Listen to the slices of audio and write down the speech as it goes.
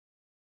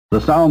The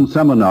sound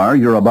seminar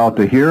you're about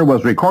to hear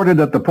was recorded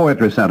at the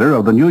Poetry Center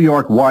of the New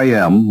York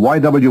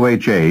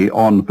YWHA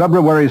on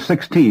February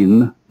 16,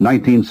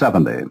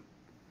 1970.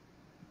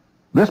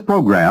 This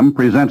program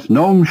presents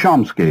Noam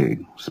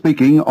Chomsky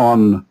speaking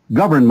on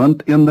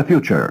government in the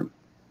future.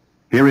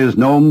 Here is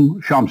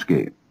Noam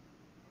Chomsky.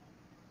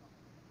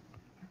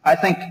 I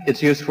think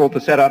it's useful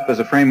to set up as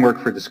a framework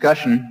for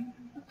discussion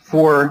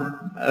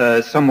four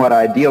somewhat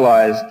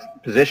idealized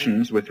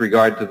positions with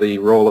regard to the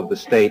role of the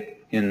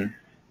state in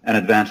an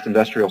advanced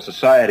industrial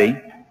society.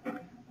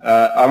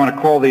 I want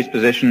to call these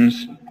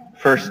positions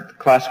first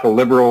classical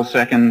liberal,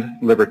 second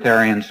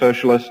libertarian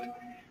socialist,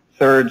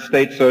 third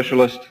state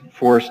socialist,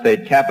 fourth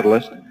state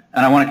capitalist,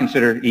 and I want to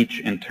consider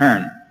each in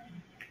turn.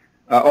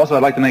 Also,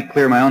 I'd like to make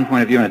clear my own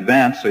point of view in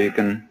advance so you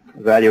can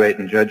evaluate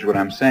and judge what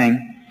I'm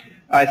saying.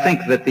 I think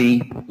that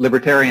the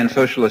libertarian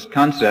socialist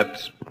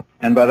concepts,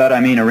 and by that I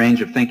mean a range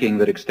of thinking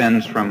that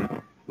extends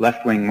from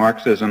left-wing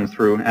Marxism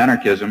through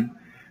anarchism,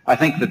 I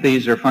think that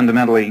these are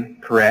fundamentally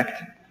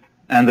correct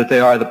and that they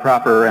are the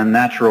proper and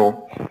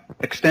natural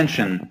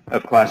extension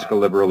of classical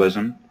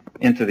liberalism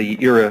into the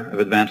era of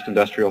advanced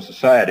industrial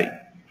society.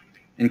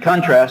 In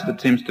contrast, it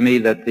seems to me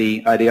that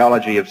the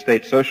ideology of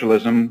state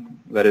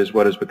socialism, that is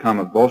what has become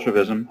of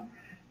Bolshevism,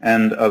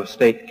 and of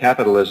state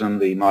capitalism,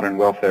 the modern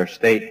welfare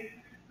state,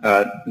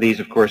 these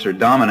of course are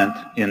dominant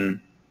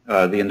in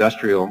the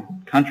industrial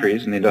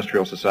countries and the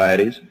industrial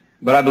societies,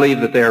 but I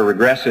believe that they are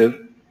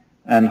regressive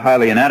and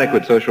highly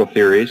inadequate social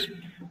theories,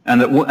 and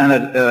that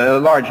a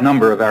large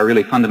number of our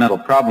really fundamental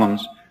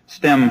problems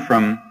stem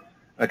from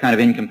a kind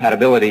of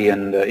incompatibility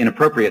and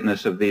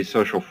inappropriateness of these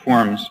social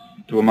forms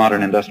to a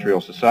modern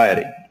industrial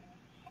society.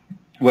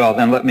 Well,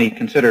 then let me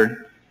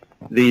consider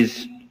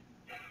these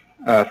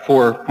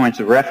 4 points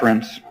of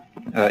reference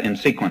in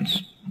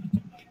sequence,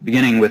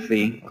 beginning with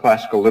the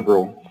classical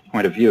liberal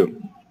point of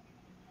view.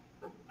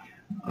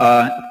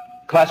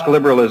 Classical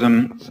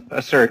liberalism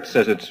asserts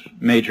as its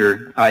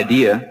major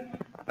idea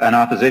an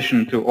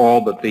opposition to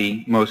all but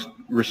the most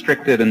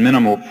restricted and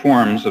minimal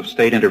forms of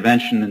state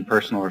intervention in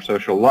personal or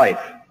social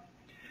life.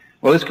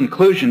 Well, this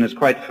conclusion is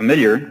quite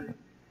familiar.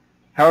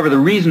 However, the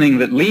reasoning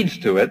that leads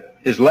to it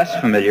is less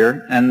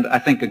familiar and I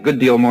think a good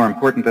deal more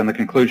important than the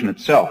conclusion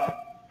itself.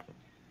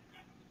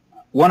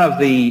 One of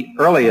the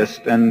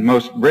earliest and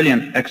most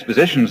brilliant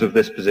expositions of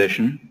this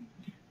position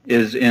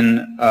is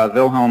in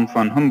Wilhelm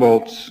von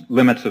Humboldt's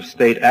Limits of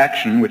State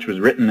Action, which was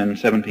written in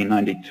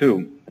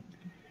 1792.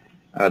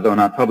 Though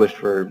not published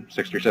for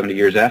 60 or 70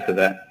 years after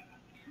that.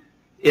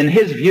 In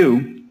his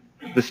view,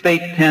 the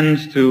state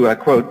tends to,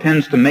 quote,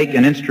 tends to make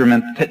man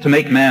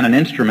an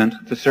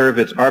instrument to serve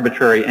its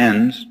arbitrary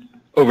ends,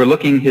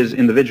 overlooking his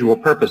individual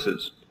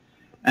purposes.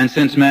 And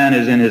since man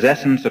is in his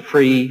essence a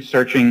free,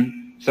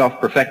 searching,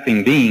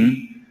 self-perfecting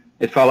being,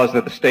 it follows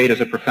that the state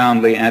is a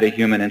profoundly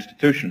anti-human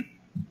institution.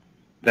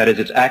 That is,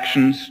 its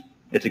actions,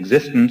 its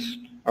existence,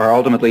 are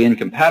ultimately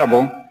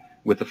incompatible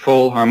with the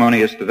full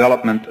harmonious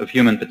development of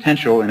human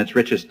potential in its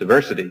richest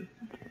diversity,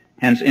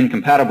 hence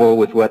incompatible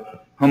with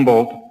what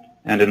Humboldt,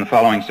 and in the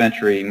following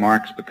century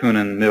Marx,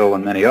 Bakunin, Mill,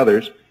 and many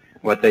others,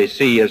 what they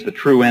see as the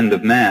true end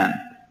of man.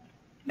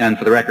 And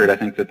for the record, I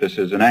think that this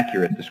is an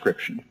accurate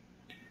description.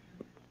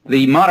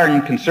 The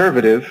modern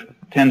conservative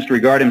tends to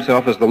regard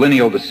himself as the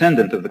lineal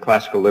descendant of the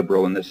classical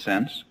liberal in this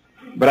sense,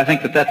 but I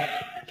think that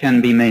that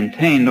can be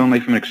maintained only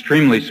from an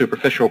extremely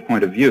superficial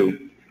point of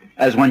view,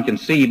 as one can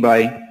see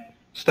by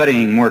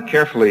studying more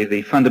carefully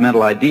the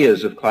fundamental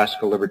ideas of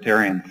classical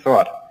libertarian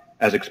thought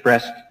as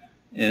expressed,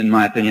 in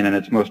my opinion, in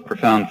its most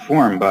profound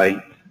form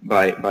by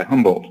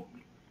Humboldt.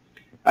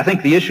 I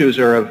think the issues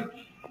are of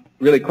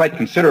really quite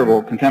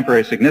considerable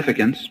contemporary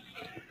significance,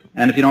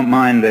 and if you don't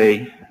mind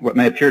what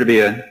may appear to be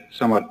a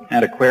somewhat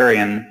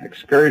antiquarian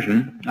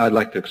excursion, I'd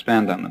like to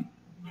expand on them.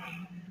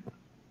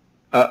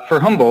 For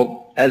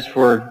Humboldt, as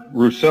for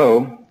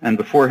Rousseau, and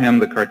before him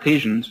the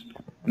Cartesians,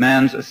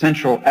 man's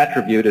essential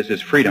attribute is his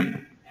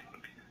freedom.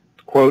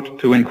 Quote,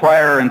 to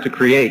inquire and to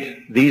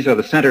create, these are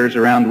the centers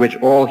around which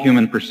all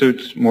human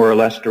pursuits more or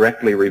less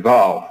directly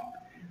revolve.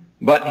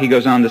 But, he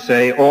goes on to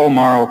say, all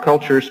moral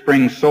culture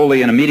springs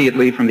solely and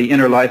immediately from the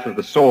inner life of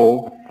the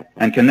soul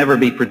and can never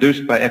be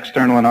produced by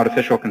external and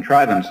artificial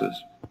contrivances.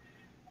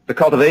 The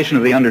cultivation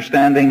of the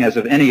understanding, as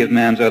of any of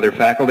man's other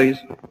faculties,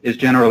 is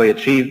generally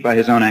achieved by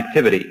his own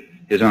activity,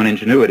 his own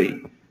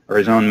ingenuity, or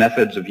his own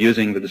methods of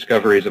using the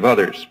discoveries of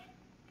others.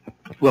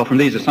 Well, from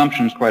these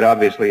assumptions, quite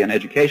obviously, an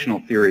educational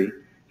theory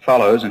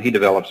follows, and he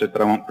develops it,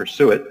 but I won't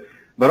pursue it,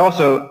 but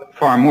also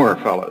far more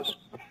follows.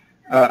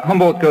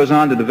 Humboldt goes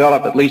on to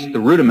develop at least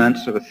the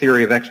rudiments of a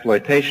theory of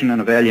exploitation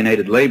and of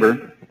alienated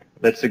labor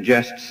that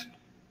suggests,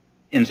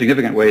 in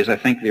significant ways, I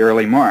think, the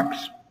early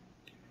Marx.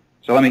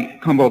 So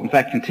Humboldt, in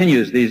fact,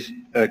 continues these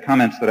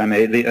comments that I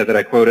made, that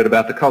I quoted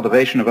about the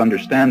cultivation of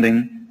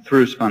understanding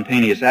through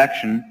spontaneous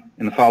action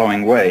in the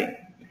following way.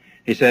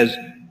 He says,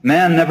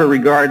 man never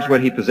regards what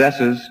he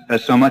possesses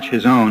as so much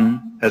his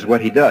own as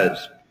what he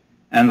does.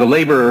 And the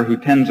laborer who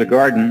tends a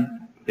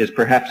garden is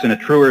perhaps in a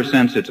truer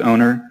sense its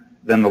owner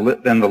than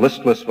the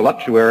listless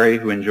voluptuary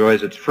who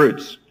enjoys its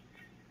fruits.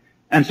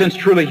 And since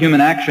truly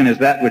human action is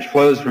that which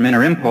flows from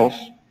inner impulse,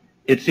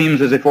 it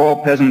seems as if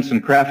all peasants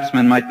and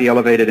craftsmen might be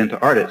elevated into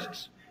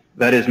artists,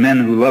 that is, men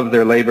who love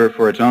their labor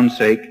for its own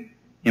sake,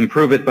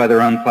 improve it by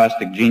their own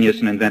plastic genius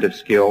and inventive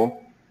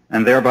skill,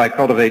 and thereby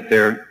cultivate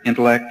their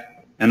intellect,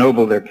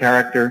 ennoble their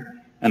character,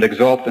 and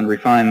exalt and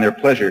refine their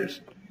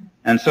pleasures.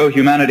 And so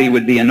humanity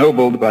would be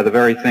ennobled by the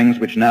very things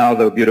which now,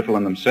 though beautiful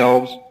in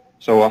themselves,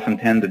 so often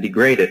tend to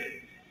degrade it.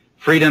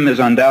 Freedom is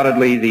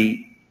undoubtedly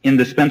the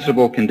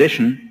indispensable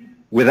condition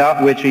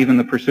without which even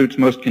the pursuits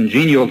most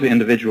congenial to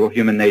individual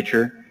human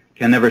nature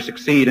can never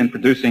succeed in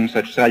producing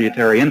such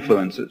salutary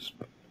influences.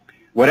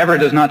 Whatever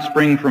does not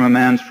spring from a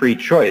man's free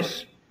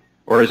choice,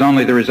 or is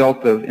only the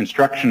result of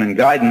instruction and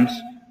guidance,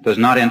 does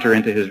not enter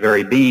into his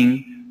very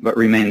being, but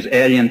remains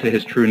alien to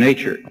his true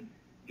nature.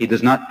 He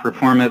does not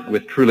perform it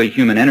with truly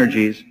human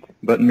energies,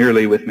 but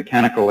merely with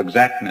mechanical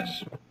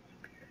exactness.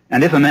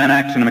 And if a man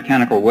acts in a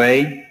mechanical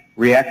way,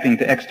 reacting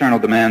to external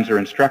demands or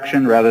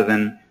instruction rather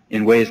than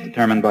in ways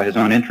determined by his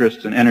own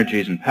interests and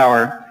energies and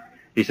power,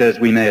 he says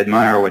we may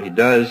admire what he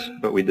does,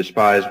 but we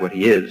despise what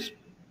he is.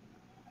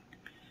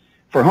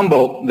 For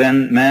Humboldt,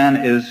 then, man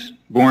is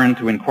born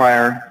to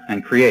inquire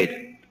and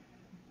create.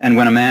 And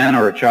when a man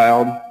or a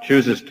child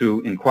chooses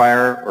to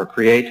inquire or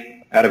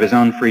create out of his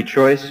own free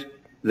choice,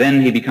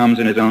 then he becomes,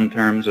 in his own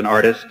terms, an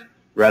artist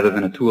rather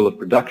than a tool of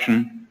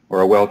production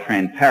or a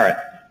well-trained parrot.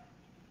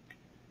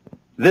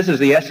 This is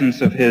the essence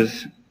of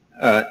his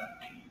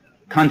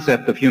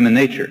concept of human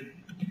nature.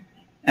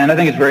 And I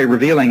think it's very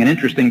revealing and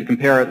interesting to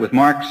compare it with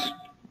Marx,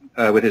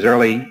 with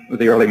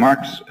the early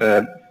Marx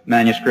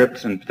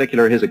manuscripts, in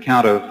particular his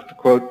account of, to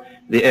quote,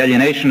 the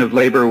alienation of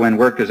labor when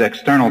work is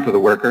external to the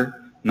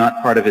worker,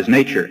 not part of his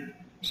nature,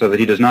 so that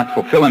he does not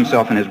fulfill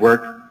himself in his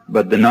work,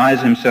 but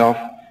denies himself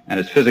and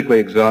is physically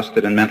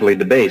exhausted and mentally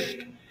debased.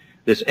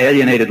 This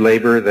alienated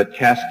labor that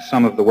casts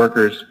some of the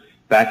workers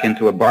back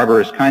into a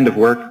barbarous kind of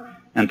work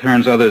and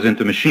turns others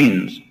into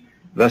machines,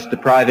 thus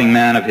depriving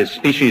man of his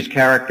species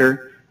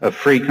character, of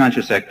free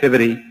conscious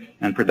activity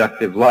and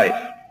productive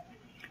life.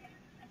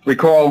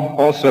 Recall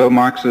also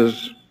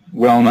Marx's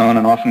well-known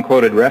and often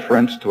quoted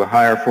reference to a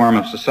higher form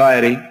of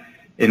society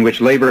in which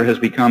labor has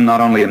become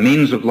not only a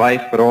means of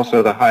life but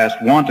also the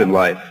highest want in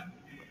life.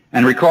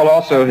 And recall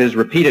also his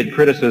repeated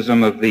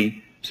criticism of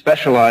the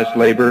specialized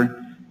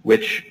labor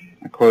which,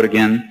 I quote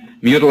again,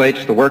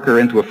 mutilates the worker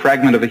into a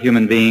fragment of a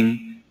human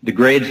being,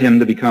 degrades him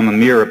to become a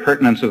mere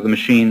appurtenance of the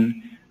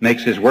machine,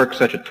 makes his work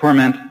such a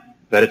torment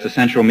that its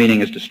essential meaning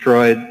is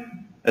destroyed,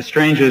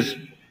 estranges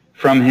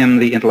from him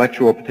the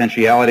intellectual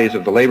potentialities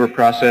of the labor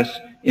process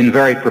in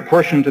very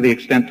proportion to the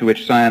extent to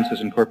which science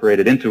is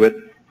incorporated into it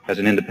as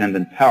an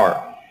independent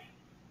power.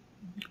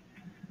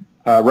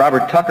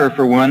 Robert Tucker,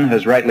 for one,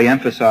 has rightly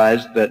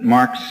emphasized that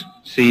Marx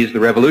sees the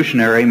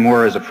revolutionary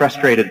more as a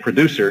frustrated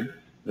producer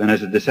than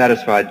as a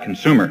dissatisfied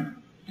consumer.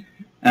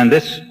 And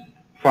this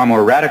far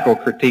more radical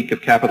critique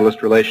of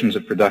capitalist relations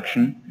of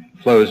production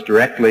flows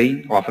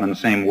directly, often in the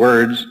same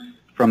words,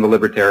 from the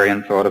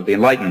libertarian thought of the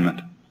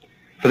Enlightenment.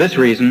 For this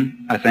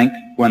reason, I think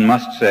one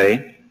must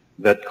say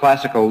that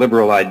classical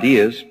liberal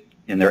ideas,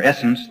 in their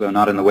essence, though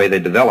not in the way they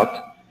developed,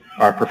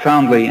 are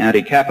profoundly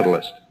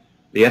anti-capitalist.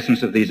 The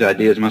essence of these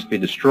ideas must be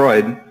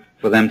destroyed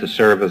for them to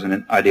serve as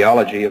an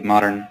ideology of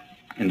modern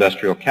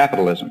industrial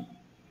capitalism.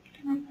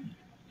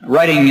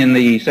 Writing in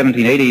the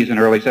 1780s and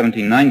early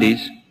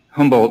 1790s,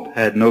 Humboldt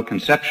had no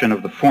conception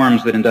of the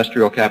forms that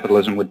industrial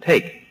capitalism would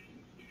take.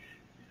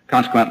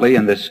 Consequently,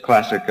 in this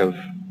classic of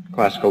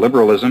classical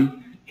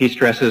liberalism, he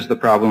stresses the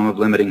problem of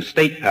limiting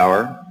state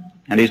power,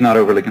 and he's not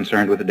overly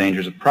concerned with the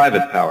dangers of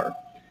private power.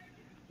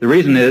 The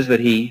reason is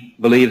that he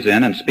believes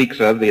in and speaks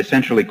of the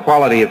essential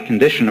equality of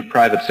condition of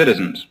private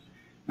citizens.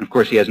 And of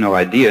course, he has no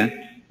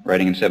idea,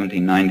 writing in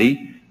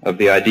 1790, of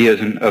the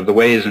ideas and of the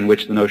ways in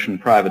which the notion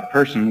private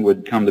person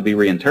would come to be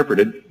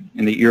reinterpreted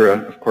in the era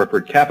of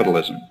corporate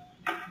capitalism.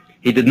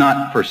 He did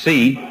not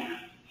foresee,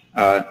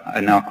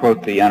 I now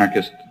quote the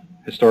anarchist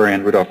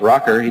historian Rudolf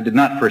Rocker, he did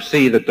not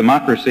foresee that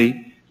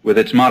democracy, with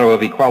its motto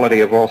of equality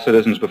of all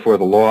citizens before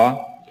the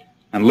law,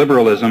 and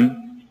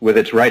liberalism, with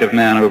its right of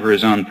man over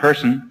his own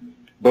person,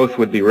 both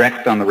would be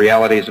wrecked on the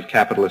realities of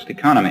capitalist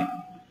economy.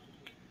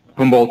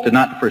 Humboldt did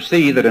not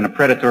foresee that in a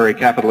predatory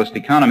capitalist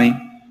economy,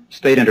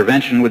 state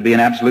intervention would be an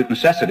absolute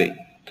necessity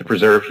to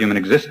preserve human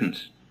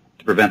existence,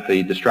 to prevent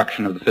the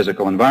destruction of the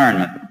physical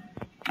environment.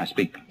 I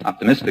speak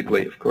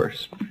optimistically, of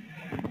course.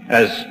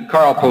 As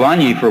Karl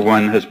Polanyi, for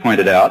one, has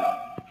pointed out,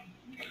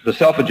 the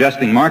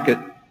self-adjusting market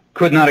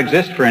could not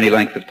exist for any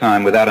length of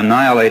time without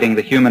annihilating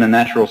the human and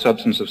natural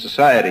substance of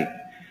society.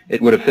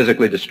 It would have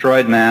physically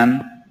destroyed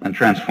man and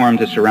transformed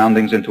his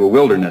surroundings into a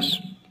wilderness.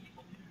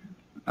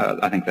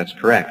 I think that's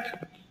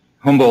correct.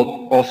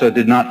 Humboldt also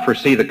did not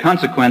foresee the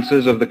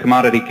consequences of the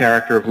commodity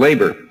character of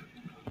labor.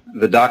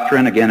 The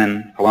doctrine, again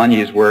in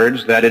Polanyi's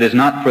words, that it is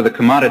not for the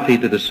commodity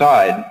to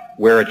decide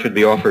where it should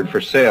be offered for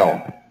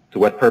sale, to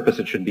what purpose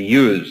it should be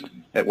used,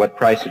 at what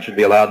price it should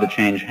be allowed to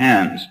change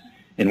hands,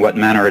 in what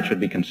manner it should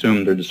be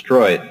consumed or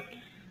destroyed.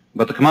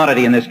 But the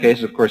commodity in this case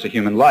is, of course, a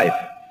human life,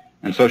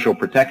 and social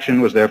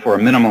protection was therefore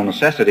a minimal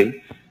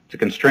necessity to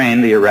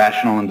constrain the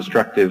irrational and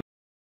destructive